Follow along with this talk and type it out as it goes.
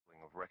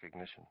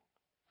recognition.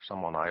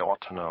 Someone I ought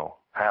to know,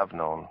 have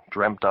known,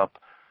 dreamt up,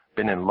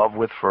 been in love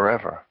with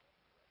forever.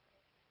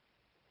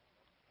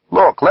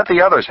 Look, let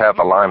the others have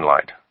the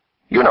limelight.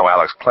 You know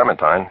Alex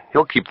Clementine.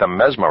 He'll keep them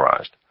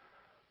mesmerized.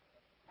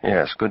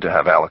 Yes, good to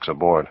have Alex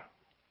aboard.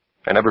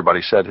 And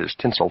everybody said his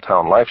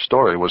Tinseltown life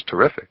story was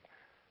terrific.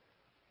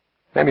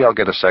 Maybe I'll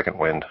get a second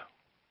wind.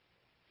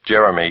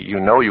 Jeremy, you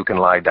know you can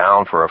lie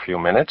down for a few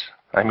minutes.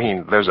 I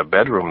mean, there's a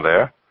bedroom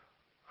there.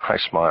 I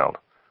smiled.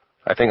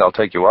 I think I'll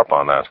take you up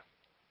on that.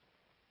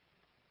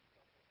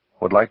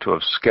 Would like to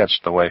have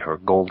sketched the way her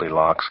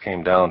Goldilocks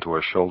came down to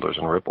her shoulders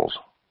in ripples.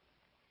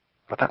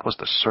 But that was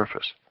the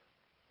surface.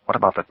 What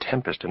about the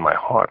tempest in my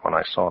heart when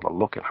I saw the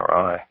look in her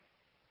eye?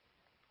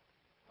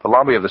 The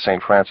lobby of the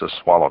St. Francis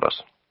swallowed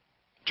us.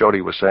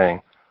 Jody was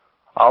saying,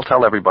 "I'll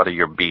tell everybody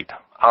you're beat.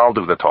 I'll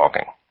do the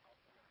talking."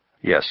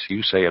 Yes,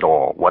 you say it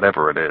all,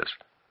 whatever it is.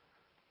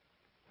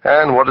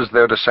 And what is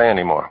there to say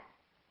anymore?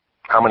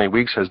 How many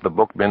weeks has the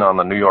book been on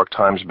the New York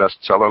Times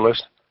bestseller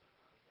list?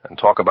 And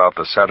talk about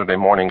the Saturday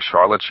morning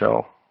Charlotte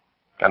show?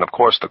 And of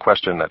course the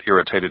question that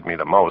irritated me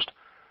the most,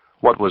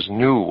 what was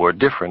new or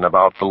different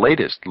about the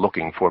latest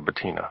Looking for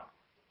Bettina?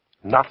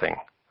 Nothing.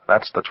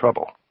 That's the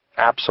trouble.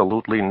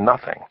 Absolutely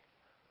nothing.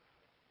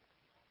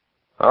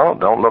 Oh,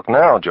 don't look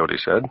now, Jody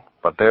said,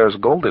 but there's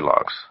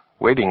Goldilocks,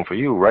 waiting for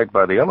you right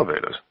by the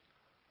elevators.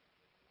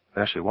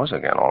 There she was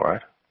again, all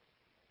right.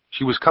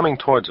 She was coming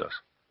towards us.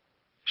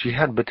 She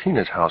had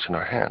Bettina's house in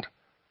her hand.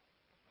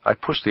 I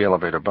pushed the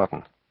elevator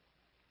button.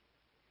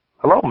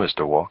 "Hello,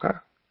 Mr.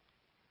 Walker."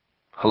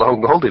 "Hello,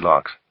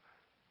 Goldilocks."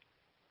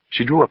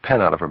 She drew a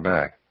pen out of her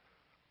bag.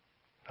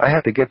 "I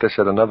had to get this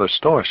at another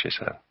store," she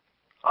said.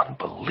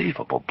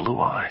 Unbelievable blue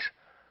eyes.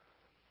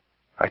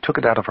 I took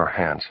it out of her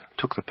hands,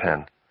 took the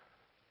pen.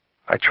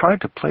 I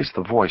tried to place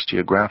the voice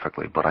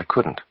geographically, but I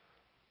couldn't.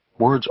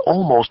 Words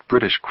almost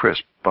British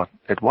crisp, but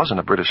it wasn't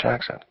a British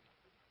accent.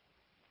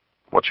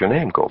 "What's your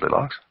name,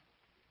 Goldilocks?"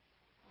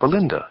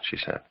 "Belinda," she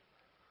said.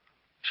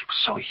 She was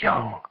so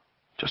young,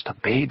 just a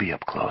baby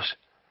up close.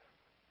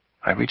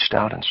 I reached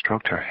out and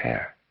stroked her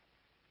hair.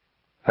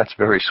 "That's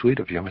very sweet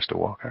of you, Mr.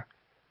 Walker."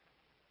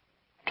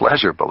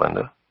 "Pleasure,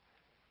 Belinda.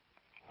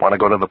 Want to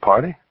go to the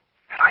party?"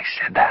 And I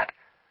said that.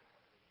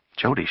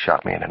 Jody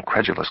shot me an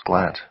incredulous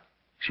glance.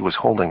 She was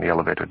holding the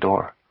elevator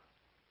door.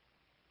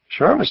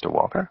 "Sure, Mr.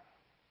 Walker,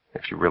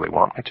 if you really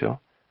want me to."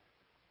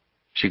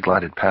 She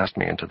glided past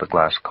me into the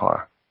glass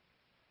car.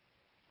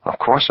 "Of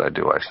course I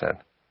do," I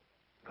said.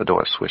 The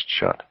door swished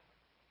shut.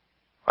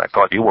 "I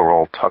thought you were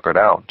all tuckered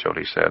out,"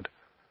 Jody said.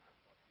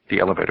 The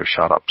elevator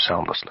shot up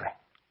soundlessly.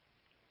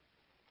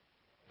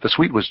 The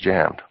suite was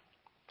jammed.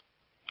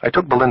 I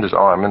took Belinda's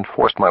arm and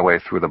forced my way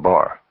through the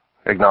bar,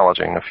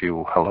 acknowledging a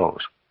few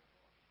hellos.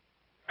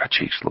 Her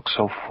cheeks looked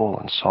so full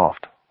and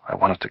soft, I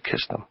wanted to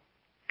kiss them,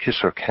 kiss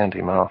her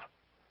candy mouth.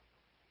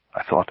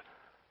 I thought,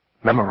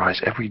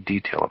 memorize every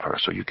detail of her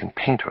so you can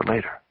paint her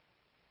later.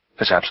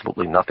 There's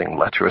absolutely nothing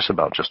lecherous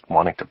about just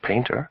wanting to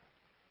paint her.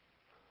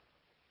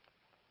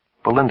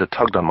 Belinda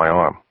tugged on my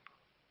arm.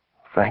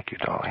 "Thank you,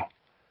 darling."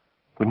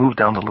 We moved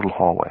down the little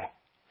hallway.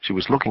 She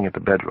was looking at the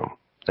bedroom.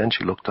 Then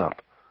she looked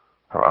up,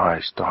 her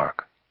eyes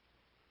dark.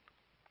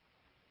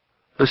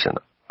 "Listen,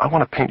 I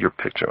want to paint your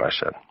picture," I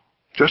said.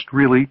 "Just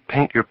really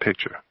paint your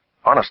picture.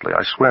 Honestly,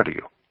 I swear to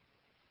you."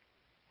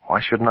 "Why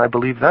shouldn't I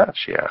believe that?"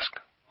 she asked,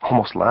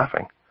 almost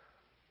laughing.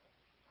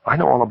 "I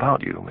know all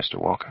about you, Mr.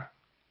 Walker."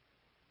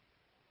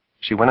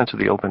 She went into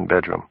the open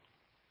bedroom.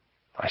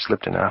 I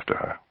slipped in after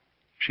her.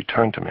 She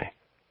turned to me.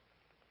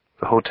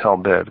 The hotel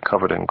bed,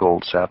 covered in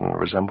gold satin,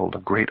 resembled a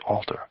great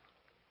altar.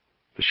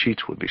 The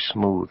sheets would be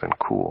smooth and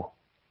cool.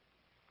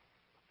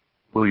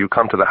 "Will you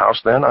come to the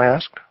house then?" I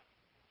asked.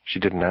 She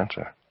didn't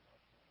answer.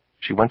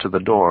 She went to the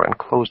door and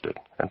closed it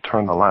and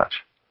turned the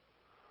latch.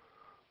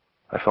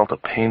 I felt a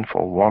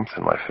painful warmth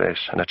in my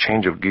face and a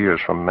change of gears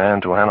from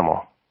man to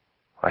animal.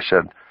 I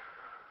said,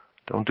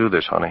 "Don't do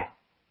this, honey."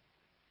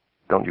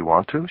 "Don't you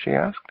want to?" she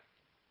asked.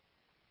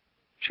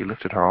 She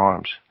lifted her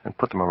arms and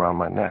put them around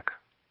my neck,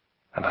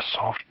 and a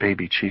soft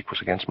baby cheek was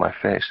against my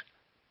face,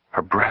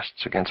 her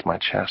breasts against my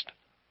chest,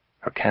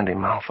 her candy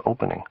mouth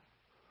opening.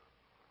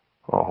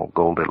 "Oh,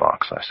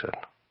 Goldilocks," I said.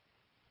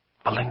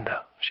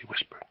 "Belinda," she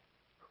whispered.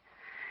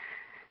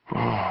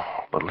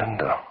 "Oh,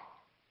 Belinda."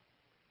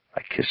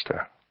 I kissed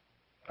her.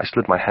 I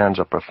slid my hands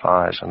up her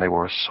thighs, and they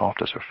were as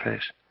soft as her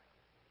face.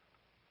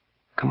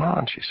 "Come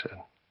on," she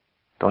said.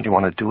 "Don't you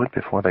want to do it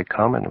before they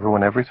come and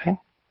ruin everything?"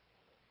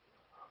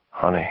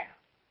 "Honey,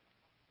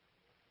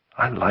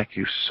 I like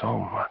you so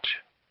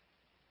much."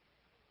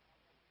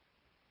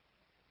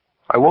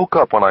 I woke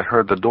up when I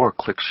heard the door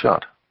click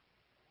shut.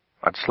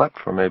 I'd slept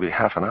for maybe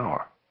half an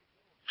hour.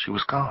 She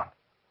was gone.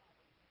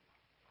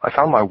 I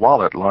found my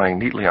wallet lying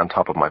neatly on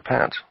top of my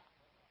pants.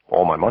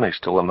 All my money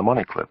still in the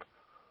money clip.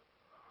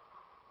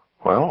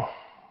 Well,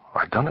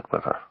 I'd done it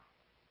with her.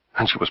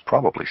 And she was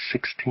probably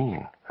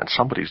 16, and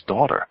somebody's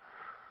daughter.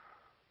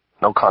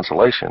 No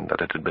consolation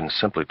that it had been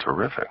simply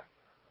terrific.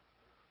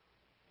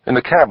 In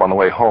the cab on the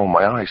way home,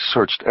 my eyes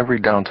searched every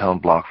downtown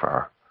block for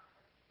her.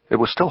 It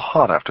was still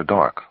hot after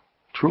dark.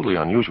 truly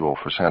unusual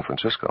for San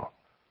Francisco.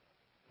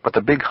 But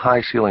the big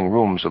high-ceiling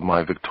rooms of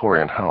my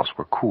Victorian house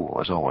were cool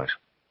as always.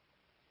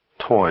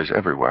 Toys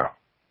everywhere,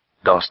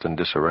 dust and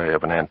disarray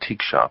of an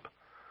antique shop.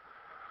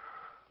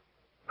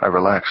 I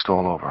relaxed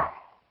all over.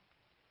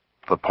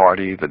 The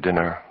party, the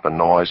dinner, the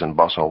noise and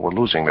bustle were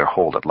losing their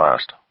hold at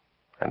last,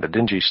 and the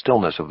dingy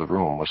stillness of the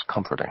room was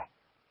comforting.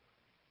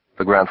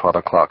 The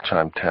grandfather clock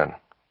chimed 10.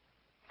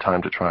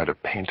 Time to try to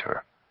paint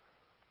her.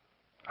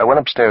 I went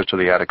upstairs to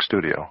the attic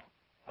studio.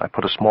 I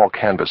put a small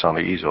canvas on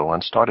the easel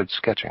and started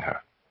sketching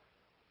her.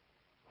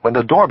 When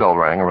the doorbell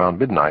rang around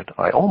midnight,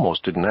 I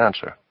almost didn't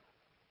answer.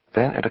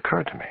 Then it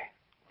occurred to me.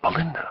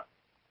 Belinda.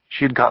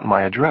 She had gotten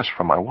my address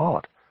from my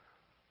wallet.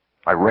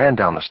 I ran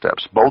down the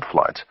steps, both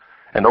flights,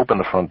 and opened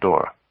the front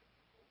door.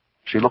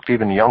 She looked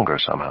even younger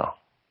somehow.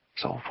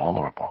 So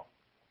vulnerable.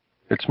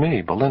 "It's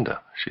me,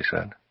 Belinda," she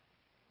said.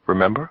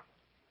 "Remember?"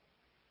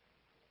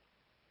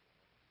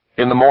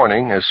 In the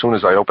morning, as soon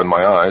as I opened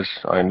my eyes,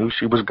 I knew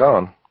she was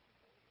gone.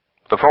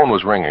 The phone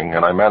was ringing,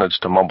 and I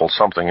managed to mumble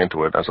something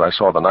into it as I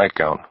saw the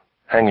nightgown,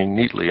 hanging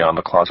neatly on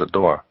the closet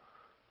door.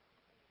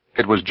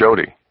 It was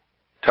Jody,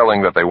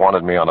 telling that they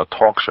wanted me on a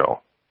talk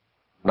show.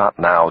 "Not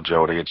now,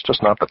 Jody. It's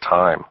just not the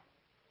time."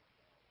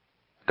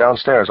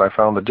 Downstairs, I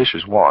found the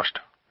dishes washed,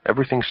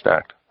 everything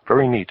stacked,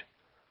 very neat.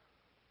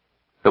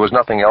 There was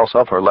nothing else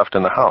of her left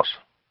in the house.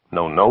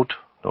 No note,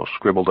 no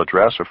scribbled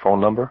address or phone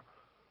number.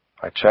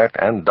 I checked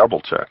and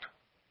double-checked.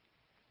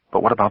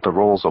 But what about the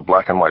rolls of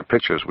black and white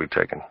pictures we'd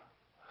taken?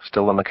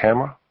 Still in the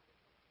camera?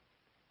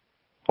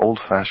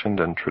 Old-fashioned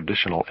and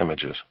traditional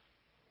images.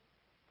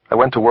 I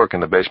went to work in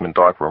the basement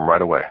darkroom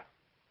right away.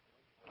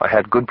 I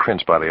had good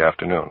prints by the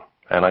afternoon,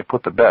 and I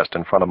put the best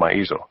in front of my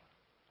easel.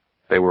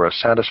 They were a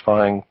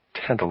satisfying,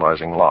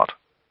 tantalizing lot.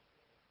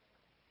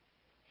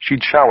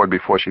 She'd showered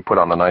before she put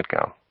on the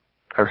nightgown.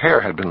 Her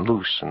hair had been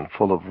loose and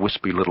full of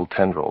wispy little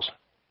tendrils,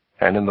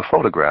 and in the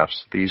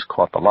photographs these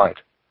caught the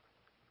light.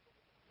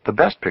 The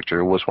best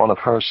picture was one of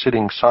her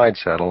sitting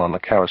side-saddle on the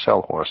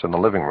carousel horse in the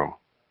living room.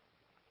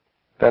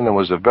 Then there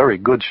was a very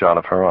good shot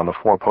of her on the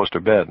four-poster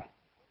bed.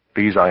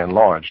 These I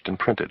enlarged and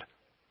printed.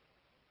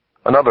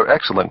 Another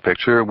excellent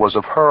picture was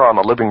of her on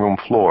the living room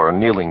floor,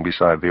 kneeling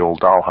beside the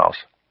old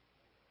dollhouse.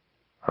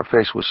 Her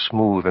face was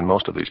smooth in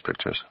most of these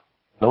pictures.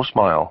 No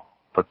smile,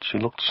 but she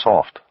looked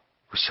soft,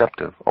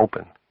 receptive,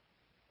 open.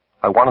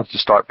 I wanted to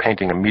start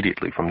painting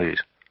immediately from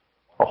these.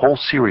 A whole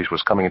series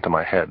was coming into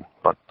my head,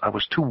 but I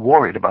was too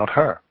worried about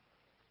her.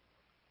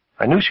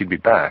 I knew she'd be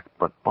back,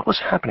 but what was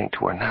happening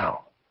to her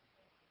now?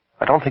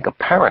 I don't think a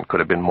parent could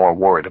have been more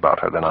worried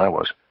about her than I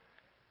was,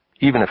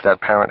 even if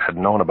that parent had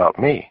known about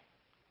me.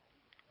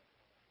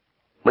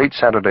 Late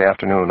Saturday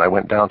afternoon, I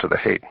went down to the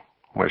Haight,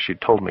 where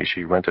she'd told me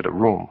she rented a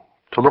room,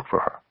 to look for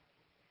her.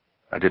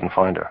 I didn't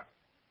find her.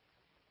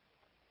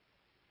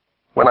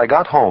 When I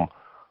got home,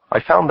 I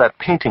found that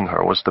painting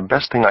her was the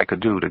best thing I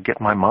could do to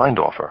get my mind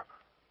off her.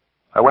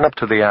 I went up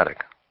to the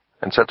attic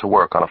and set to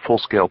work on a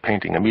full-scale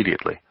painting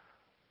immediately.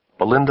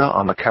 Belinda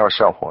on the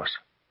carousel horse.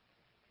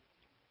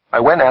 I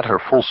went at her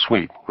full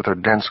sweep with her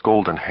dense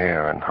golden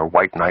hair and her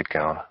white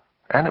nightgown,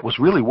 and it was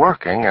really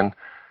working, and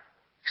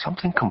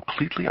something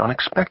completely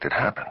unexpected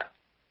happened.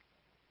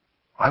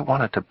 I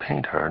wanted to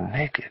paint her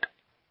naked.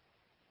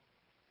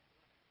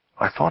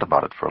 I thought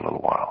about it for a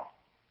little while.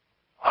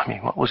 I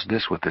mean, what was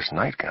this with this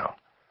nightgown?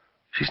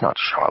 She's not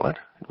Charlotte.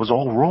 It was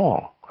all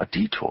wrong, a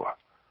detour.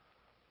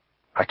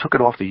 I took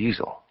it off the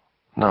easel.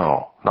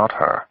 No, not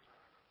her.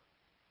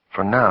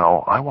 For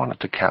now, I wanted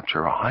to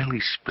capture a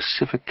highly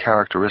specific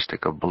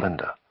characteristic of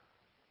Belinda.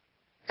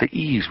 The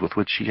ease with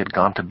which she had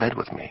gone to bed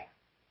with me.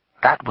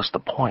 That was the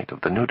point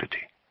of the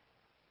nudity.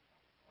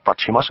 But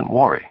she mustn't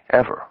worry,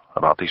 ever,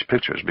 about these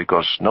pictures,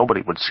 because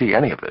nobody would see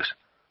any of this.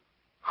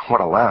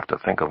 What a laugh to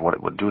think of what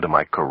it would do to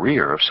my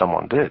career if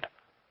someone did.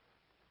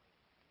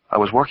 I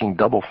was working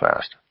double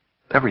fast.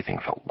 Everything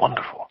felt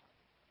wonderful.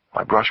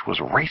 My brush was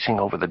racing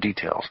over the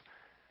details.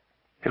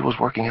 It was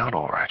working out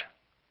all right.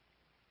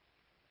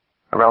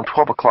 Around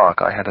 12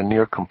 o'clock, I had a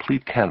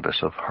near-complete canvas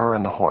of her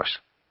and the horse.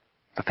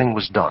 The thing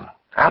was done,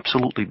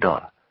 absolutely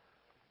done.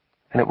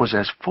 And it was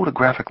as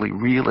photographically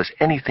real as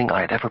anything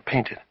I had ever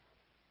painted.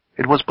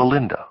 It was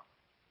Belinda,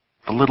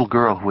 the little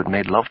girl who had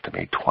made love to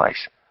me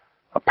twice,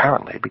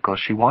 apparently because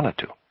she wanted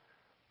to,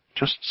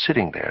 just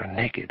sitting there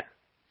naked,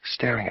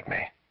 staring at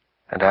me,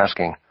 and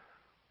asking,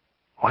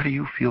 "Why do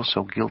you feel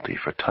so guilty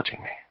for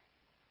touching me?"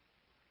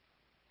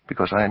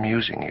 "Because I am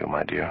using you,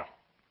 my dear.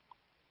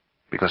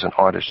 Because an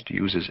artist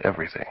uses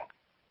everything."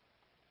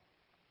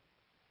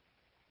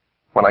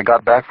 When I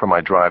got back from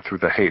my drive through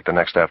the Haight the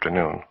next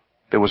afternoon,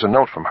 there was a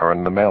note from her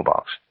in the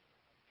mailbox.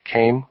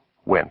 Came,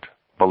 went,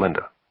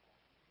 Belinda.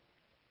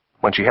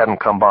 When she hadn't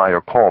come by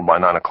or called by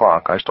 9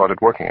 o'clock, I started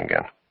working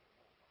again.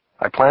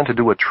 I planned to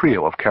do a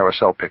trio of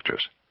carousel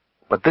pictures,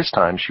 but this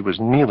time she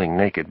was kneeling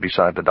naked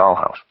beside the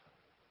dollhouse.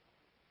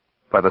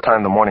 By the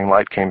time the morning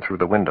light came through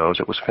the windows,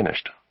 it was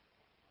finished.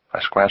 I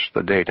scratched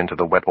the date into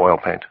the wet oil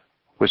paint,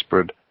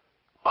 whispered,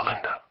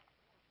 "Belinda,"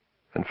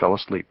 and fell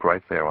asleep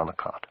right there on the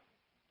cot.